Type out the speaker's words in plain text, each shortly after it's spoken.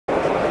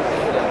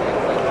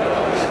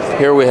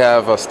Here we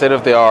have a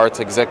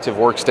state-of-the-art executive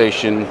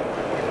workstation.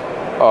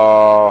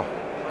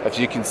 As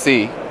you can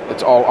see,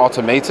 it's all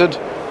automated.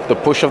 The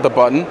push of the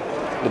button,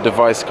 the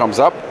device comes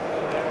up.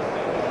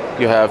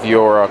 You have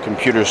your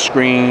computer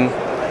screen,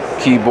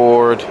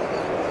 keyboard,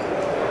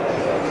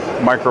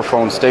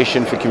 microphone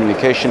station for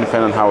communication,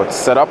 depending on how it's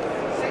set up.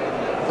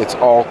 It's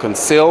all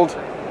concealed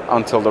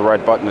until the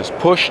right button is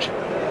pushed.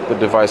 The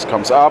device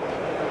comes up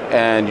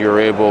and you're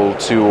able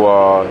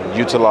to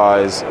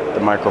utilize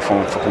the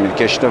microphone for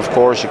communication. Of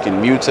course, you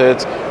can mute it,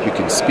 you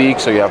can speak,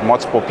 so you have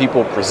multiple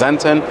people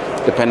presenting,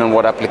 depending on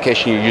what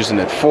application you're using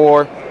it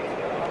for.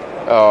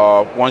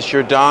 Once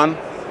you're done,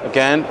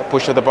 again, a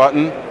push of the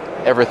button,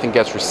 everything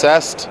gets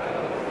recessed,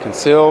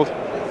 concealed,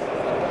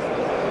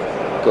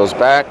 goes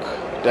back,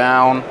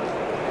 down,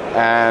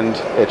 and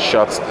it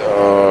shuts.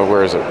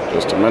 Where is it?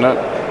 Just a minute.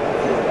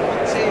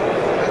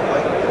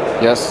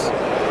 Yes,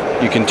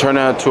 you can turn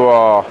it to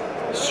a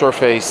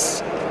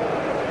surface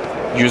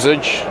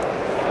usage.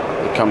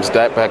 It comes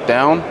back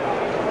down.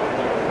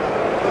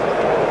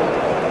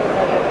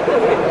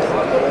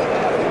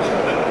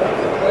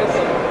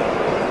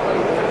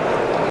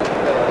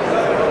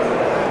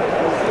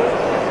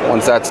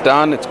 Once that's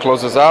done, it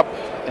closes up,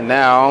 and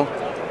now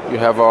you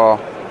have a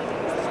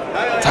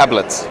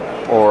tablet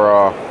or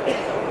a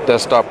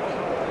desktop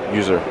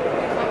user.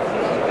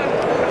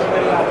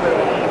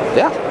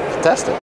 Yeah, fantastic.